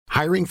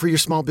Hiring for your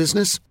small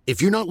business?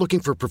 If you're not looking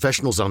for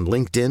professionals on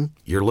LinkedIn,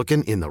 you're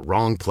looking in the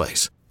wrong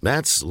place.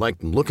 That's like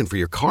looking for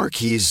your car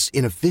keys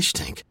in a fish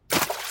tank.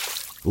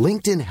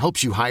 LinkedIn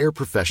helps you hire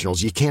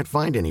professionals you can't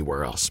find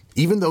anywhere else,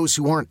 even those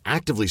who aren't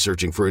actively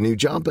searching for a new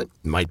job but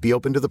might be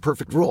open to the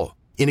perfect role.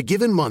 In a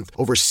given month,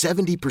 over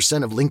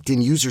 70% of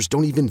LinkedIn users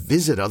don't even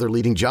visit other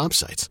leading job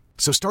sites.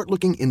 So start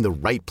looking in the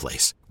right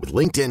place. With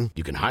LinkedIn,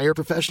 you can hire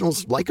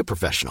professionals like a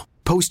professional.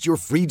 Post your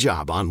free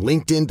job on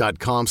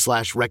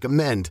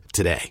linkedin.com/recommend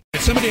today.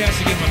 Somebody has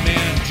to give my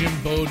man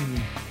Jim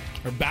Bowden,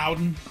 or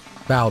Bowden.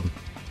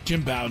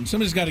 Jim Bowden.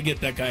 Somebody's got to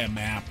get that guy a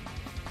map.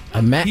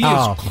 A map? He is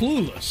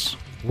clueless.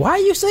 Why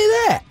you say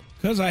that?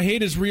 Because I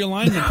hate his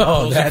realignment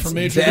proposal for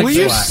Major League Will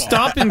you Baseball.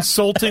 stop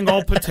insulting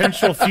all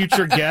potential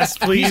future guests,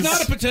 please? He's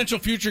not a potential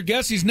future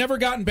guest. He's never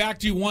gotten back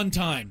to you one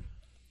time.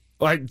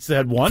 I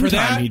said one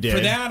time he did.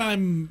 For that,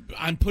 I'm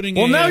putting.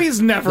 Well, now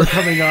he's never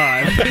coming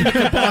on. I'm putting the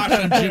kibosh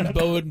on Jim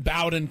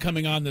Bowden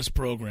coming on this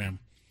program.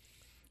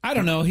 I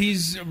don't know.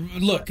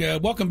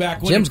 Welcome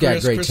back. Jim's got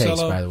Chris, great Chris taste,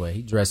 Ello. by the way.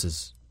 He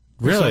dresses.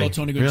 Really?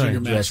 Tony Gwynn Jr.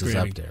 Matt dresses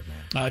up Scravy. there,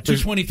 man.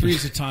 223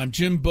 is the time.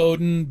 Jim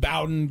Bowden,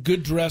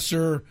 good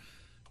dresser,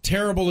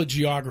 terrible at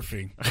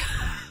geography.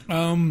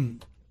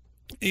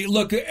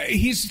 Look,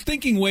 he's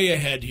thinking way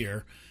ahead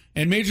here.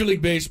 And Major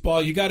League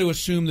Baseball, you got to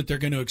assume that they're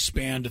going to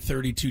expand to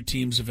 32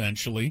 teams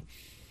eventually.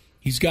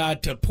 He's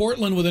got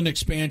Portland with an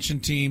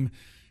expansion team.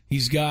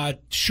 He's got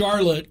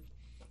Charlotte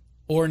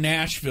or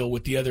Nashville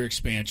with the other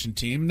expansion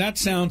team. That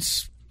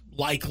sounds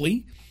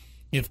likely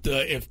if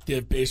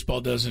baseball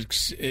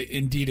does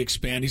indeed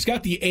expand. He's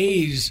got the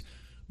A's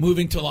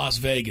moving to Las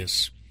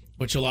Vegas,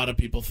 which a lot of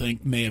people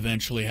think may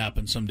eventually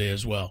happen someday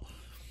as well.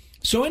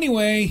 So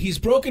anyway, he's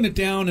broken it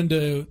down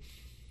into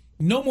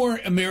no more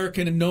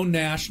American and no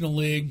National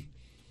League.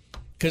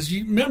 Because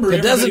you remember,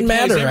 it doesn't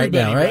matter right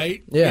now,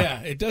 right? Yeah,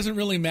 it doesn't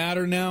really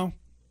matter now.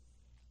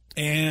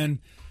 And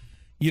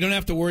you don't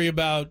have to worry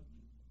about,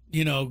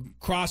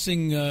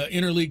 crossing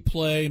interleague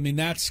play. I mean,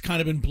 that's kind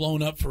of been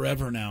blown up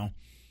forever now.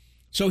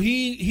 So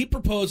he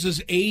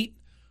proposes 8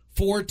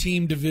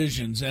 4-team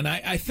divisions. And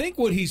I think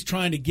what he's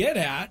trying to get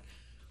at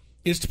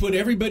is to put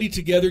everybody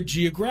together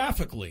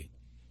geographically.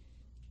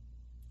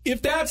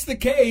 If that's the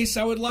case,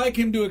 I would like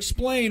him to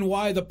explain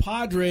why the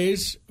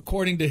Padres,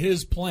 according to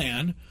his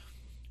plan,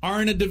 are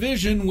in a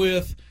division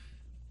with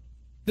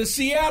the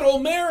Seattle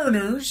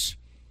Mariners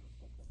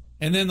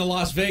and then the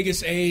Las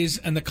Vegas A's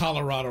and the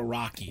Colorado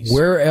Rockies.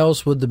 Where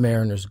else would the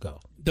Mariners go?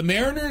 The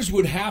Mariners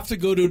would have to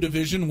go to a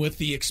division with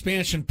the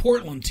expansion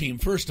Portland team,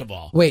 first of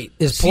all. Wait,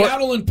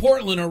 Seattle and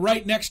Portland are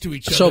right next to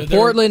each other. So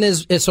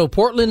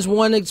Portland's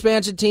one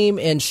expansion team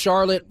and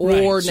Charlotte or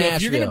right. So Nashville.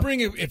 If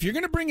you're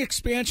going to bring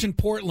expansion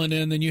Portland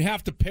in, then you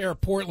have to pair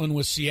Portland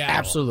with Seattle.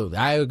 Absolutely.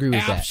 I agree with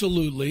that.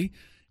 Absolutely.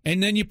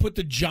 And then you put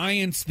the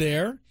Giants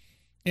there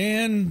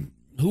and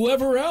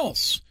whoever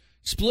else.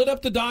 Split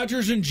up the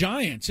Dodgers and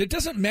Giants. It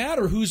doesn't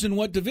matter who's in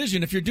what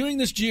division. If you're doing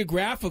this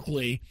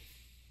geographically,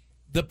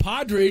 the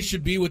Padres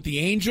should be with the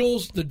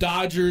Angels, the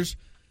Dodgers,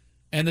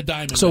 and the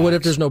Diamondbacks. So what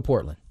if there's no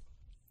Portland?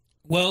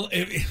 Well,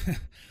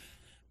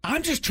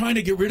 I'm just trying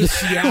to get rid of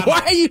Seattle.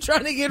 Why are you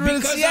trying to get rid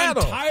of Seattle?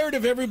 Because I'm tired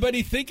of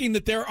everybody thinking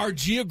that there are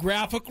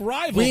geographic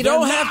rivals. We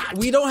don't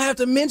have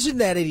to mention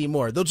that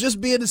anymore. They'll just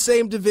be in the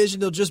same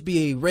division. They'll just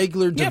be a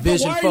regular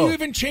division but why foe. are you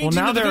even changing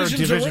now the they're a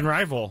divisions division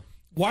rival.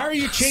 Why are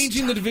you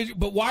changing the division?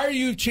 But why are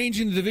you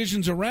changing the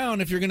divisions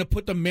around if you're going to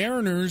put the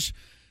Mariners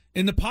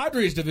in the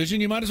Padres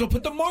division? You might as well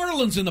put the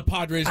Marlins in the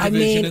Padres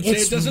division and say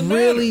it doesn't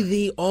really matter.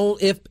 The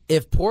only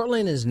if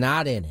Portland is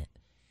not in it,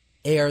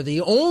 they are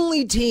the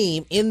only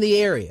team in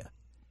the area,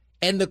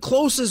 and the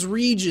closest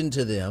region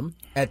to them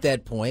at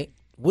that point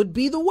would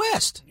be the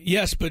West.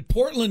 Yes, but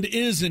Portland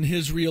is in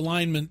his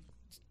realignment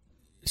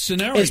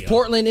scenario. Is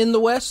Portland in the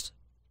West?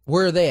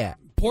 Where are they at?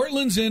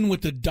 Portland's in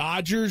with the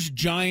Dodgers,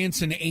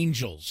 Giants, and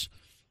Angels.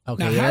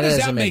 Okay, now, how does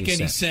that doesn't make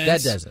any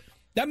sense? That doesn't.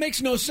 That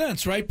makes no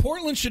sense, right?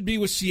 Portland should be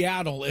with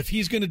Seattle if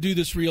he's going to do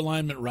this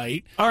realignment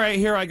right. All right,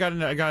 here I got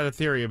a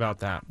theory about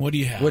that. What do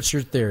you have? What's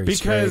your theory?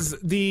 Because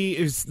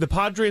the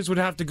Padres would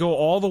have to go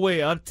all the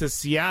way up to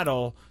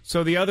Seattle,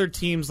 so the other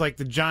teams like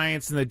the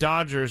Giants and the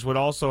Dodgers would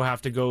also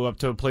have to go up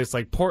to a place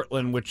like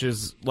Portland, which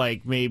is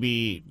like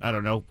maybe, I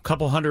don't know, a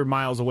couple hundred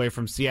miles away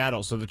from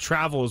Seattle, so the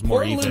travel is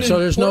more even. So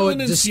there's Portland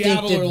no and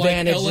distinct Seattle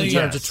advantage like in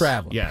terms of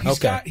travel.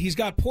 Yes. He's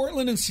got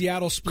Portland and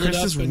Seattle split Chris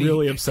up. is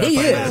really upset He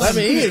by is. this. I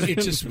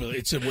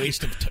mean, it's a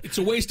waste of it's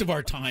a waste of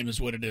our time,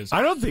 is what it is.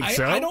 I don't think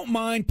so. I don't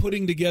mind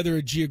putting together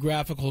a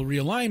geographical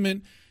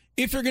realignment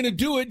if you're going to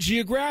do it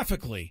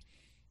geographically.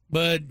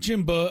 But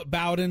Jim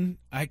Bowden,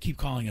 I keep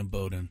calling him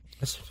Bowden.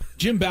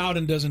 Jim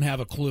Bowden doesn't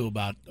have a clue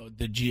about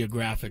the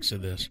geographics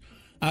of this.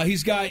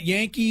 He's got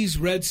Yankees,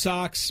 Red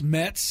Sox,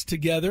 Mets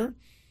together,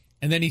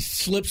 and then he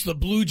slips the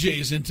Blue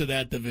Jays into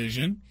that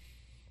division.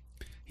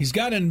 He's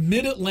got a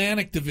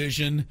Mid-Atlantic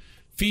division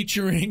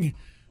featuring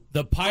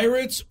the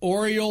Pirates,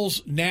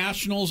 Orioles,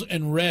 Nationals,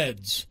 and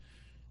Reds.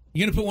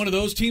 You going to put one of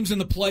those teams in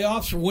the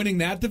playoffs for winning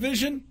that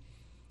division?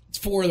 It's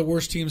 4 of the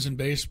worst teams in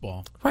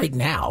baseball. Right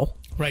now.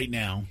 Right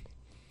now.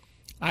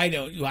 I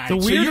don't. The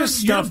weirdest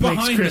stuff you're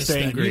makes behind Chris this,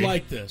 angry. Then. You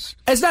like this?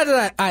 It's not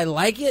that I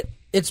like it.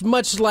 It's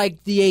much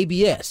like the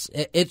ABS.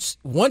 It's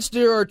once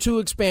there are 2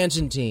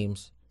 expansion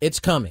teams, it's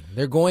coming.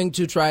 They're going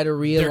to try to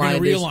realign. They're going to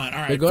this. realign. All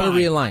right, they're going fine. to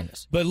realign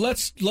this. But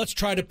let's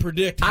try to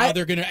predict how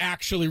they're going to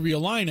actually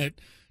realign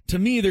it. To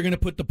me, they're going to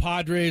put the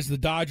Padres, the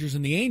Dodgers,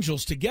 and the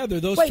Angels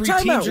together. Those 3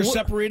 teams are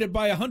separated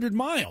by 100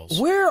 miles.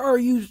 Where are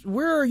you?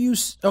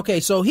 Okay,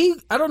 so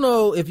I don't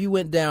know if you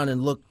went down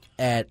and looked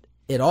at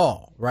it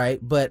all, right?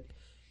 But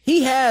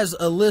he has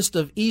a list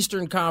of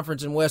Eastern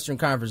Conference and Western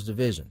Conference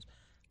divisions.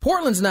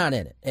 Portland's not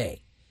in it,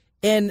 A.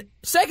 And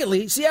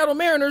secondly, Seattle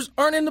Mariners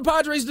aren't in the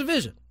Padres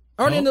division.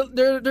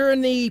 They're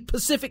in the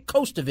Pacific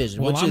Coast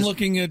division. Well, I'm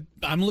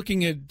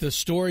looking at the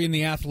story in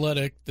The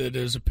Athletic that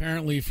is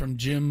apparently from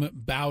Jim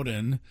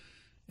Bowden,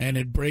 and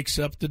it breaks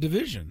up the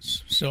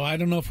divisions. So I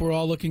don't know if we're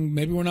all looking.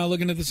 Maybe we're not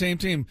looking at the same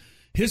team.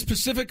 His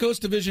Pacific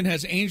Coast division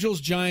has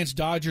Angels, Giants,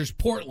 Dodgers,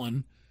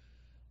 Portland,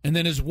 and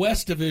then his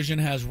West division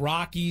has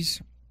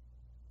Rockies,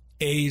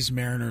 A's,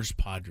 Mariners,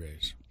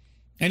 Padres.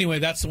 Anyway,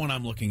 that's the one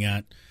I'm looking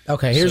at.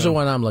 Okay, here's the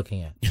one I'm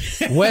looking at.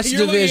 West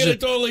You're Division. looking at a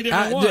totally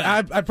different one.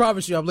 I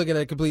promise you, I'm looking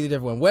at a completely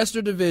different one.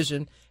 Western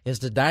Division is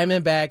the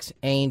Diamondbacks,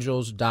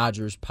 Angels,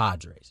 Dodgers,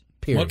 Padres.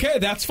 Period. Okay,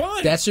 that's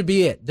fine. That should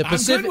be it. I'm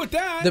good with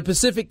that. The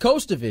Pacific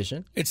Coast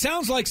Division. It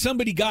sounds like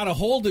somebody got a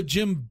hold of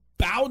Jim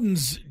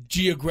Bowden's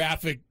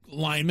geographic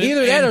alignment.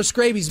 Either that or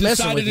Scraby's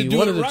messing with you.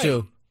 One of the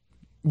two.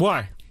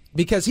 Why?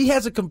 Because he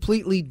has a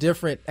completely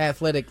different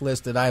athletic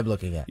list that I'm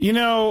looking at. You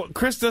know,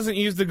 Chris doesn't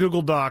use the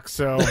Google Doc,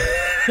 so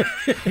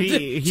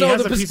he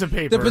has a piece of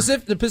paper.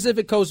 The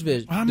Pacific Coast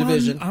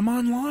Division. I'm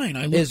online.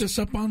 I looked this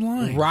up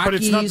online. Rockies, but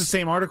it's not the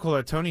same article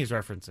that Tony's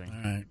referencing.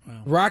 All right.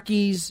 Well.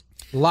 Rockies,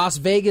 Las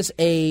Vegas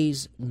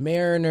A's,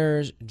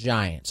 Mariners,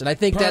 Giants. And I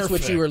think that's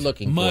what you were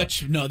looking for.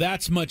 No,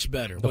 that's much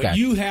better. What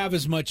you have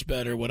is much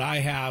better. What I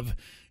have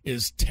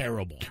is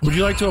terrible. Would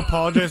you like to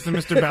apologize to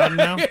Mr. Bowden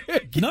now?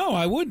 No,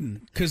 I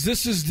wouldn't, because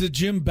this is the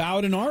Jim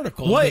Bowden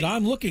article that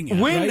I'm looking at.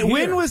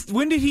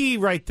 When did he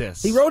write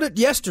this? He wrote it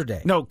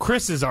yesterday. No,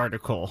 Chris's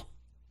article.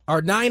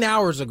 Or 9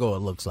 hours ago, it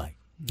looks like.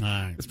 All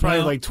right. It's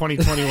probably like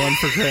 2021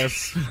 for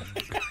Chris.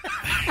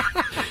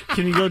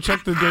 Can you go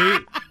check the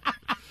date?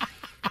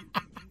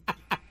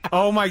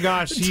 Oh my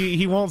gosh,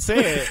 he won't say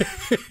it.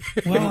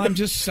 Well,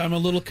 I'm a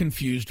little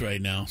confused right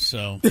now,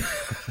 so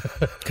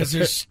because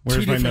there's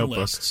two different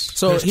lists.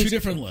 So there's 2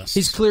 different lists.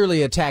 He's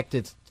clearly attacked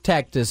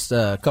this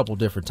a couple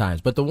different times,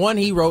 but the one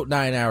he wrote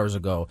 9 hours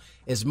ago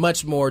is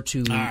much more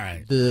to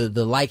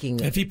the liking.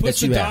 If he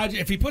puts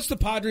if he puts the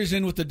Padres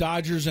in with the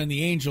Dodgers and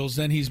the Angels,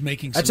 then he's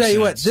making some I tell you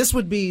sense. what, this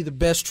would be the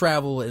best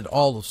travel in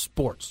all of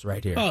sports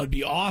right here. Oh, it'd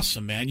be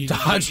awesome, man.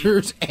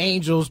 Dodgers,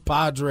 Angels,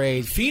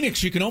 Padres.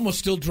 Phoenix, you can almost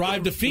still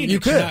drive to Phoenix. You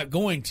could. You're not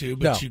going to,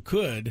 but you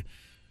could.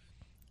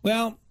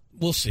 Well,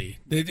 we'll see.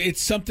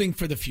 It's something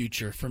for the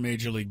future for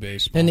Major League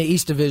Baseball. In the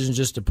East Division,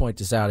 just to point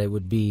this out, it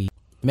would be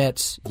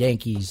Mets,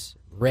 Yankees,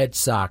 Red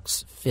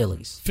Sox,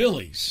 Phillies.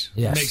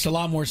 Yes. Makes a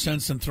lot more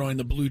sense than throwing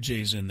the Blue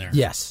Jays in there.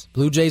 Yes.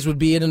 Blue Jays would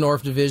be in the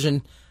North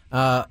Division,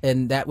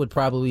 and that would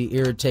probably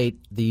irritate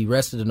the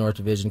rest of the North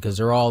Division because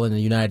they're all in the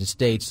United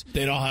States.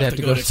 They'd all have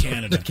to go to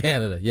Canada.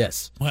 Canada,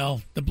 yes.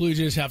 Well, the Blue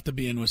Jays have to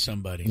be in with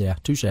somebody. Yeah,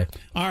 touche. All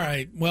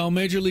right. Well,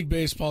 Major League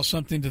Baseball,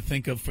 something to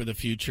think of for the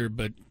future,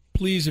 but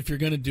please, if you're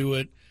going to do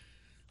it,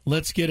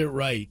 let's get it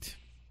right.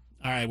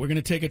 All right, we're going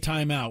to take a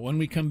timeout. When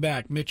we come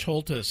back, Mitch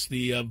Holthus,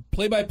 the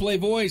play-by-play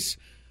voice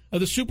of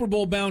the Super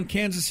Bowl-bound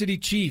Kansas City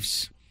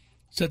Chiefs,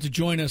 set to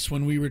join us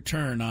when we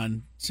return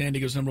on San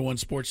Diego's #1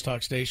 sports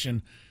talk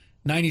station,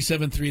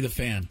 97.3 The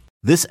Fan.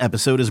 This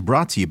episode is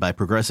brought to you by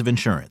Progressive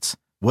Insurance.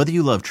 Whether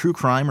you love true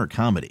crime or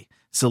comedy,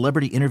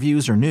 celebrity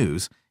interviews or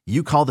news,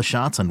 you call the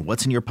shots on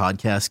what's in your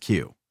podcast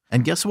queue.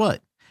 And guess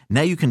what?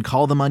 Now you can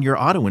call them on your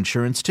auto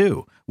insurance,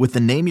 too, with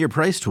the Name Your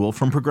Price tool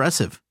from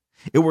Progressive.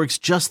 It works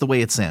just the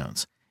way it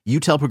sounds. You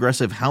tell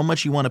Progressive how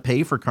much you want to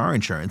pay for car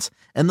insurance,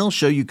 and they'll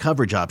show you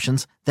coverage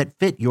options that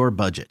fit your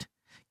budget.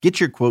 Get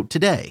your quote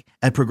today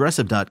at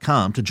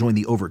Progressive.com to join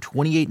the over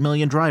 28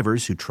 million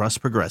drivers who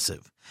trust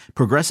Progressive.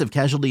 Progressive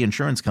Casualty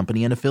Insurance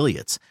Company and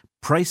Affiliates.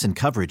 Price and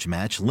coverage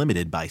match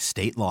limited by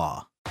state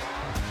law.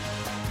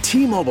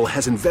 T-Mobile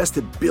has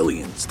invested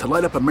billions to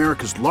light up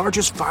America's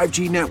largest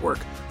 5G network,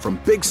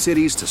 from big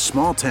cities to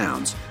small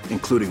towns,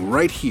 including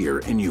right here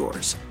in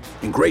yours.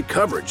 And great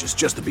coverage is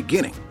just the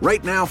beginning.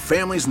 Right now,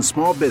 families and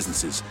small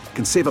businesses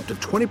can save up to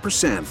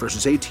 20%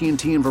 versus AT&T and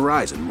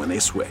Verizon when they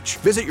switch.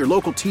 Visit your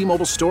local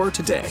T-Mobile store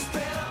today.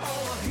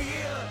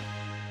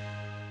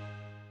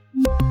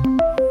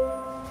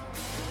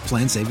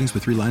 Plan savings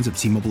with 3 lines of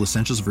T-Mobile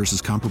Essentials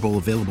versus comparable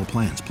available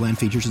plans. Plan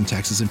features and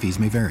taxes and fees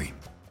may vary.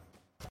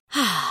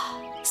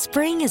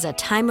 Spring is a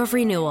time of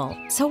renewal,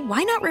 so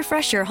why not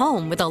refresh your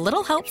home with a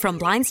little help from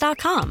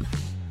Blinds.com?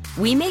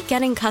 We make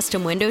getting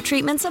custom window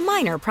treatments a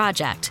minor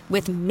project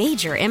with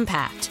major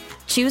impact.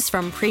 Choose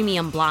from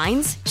premium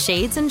blinds,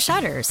 shades, and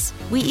shutters.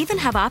 We even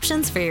have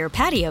options for your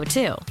patio,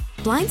 too.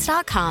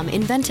 Blinds.com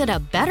invented a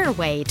better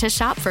way to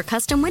shop for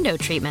custom window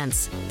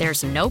treatments.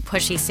 There's no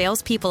pushy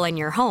salespeople in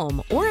your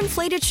home or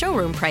inflated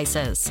showroom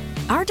prices.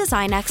 Our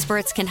design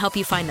experts can help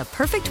you find the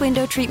perfect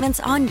window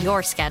treatments on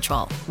your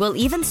schedule. We'll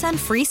even send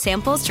free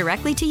samples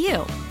directly to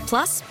you.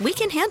 Plus, we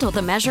can handle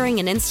the measuring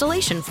and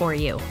installation for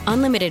you.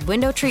 Unlimited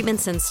window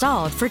treatments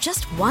installed for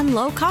just one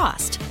low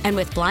cost. And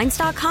with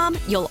Blinds.com,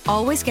 you'll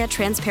always get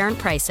transparent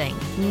pricing.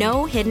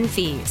 No hidden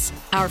fees.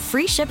 Our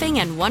free shipping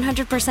and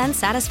 100%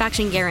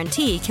 satisfaction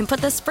guarantee can put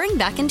the spring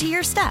back into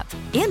your step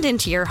and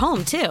into your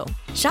home, too.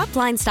 Shop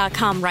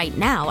Blinds.com right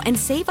now and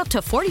save up to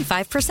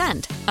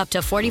 45%. Up to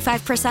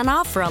 45%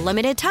 off for a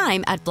limited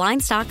time at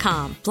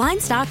Blinds.com.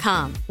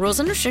 Blinds.com. Rules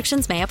and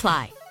restrictions may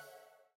apply.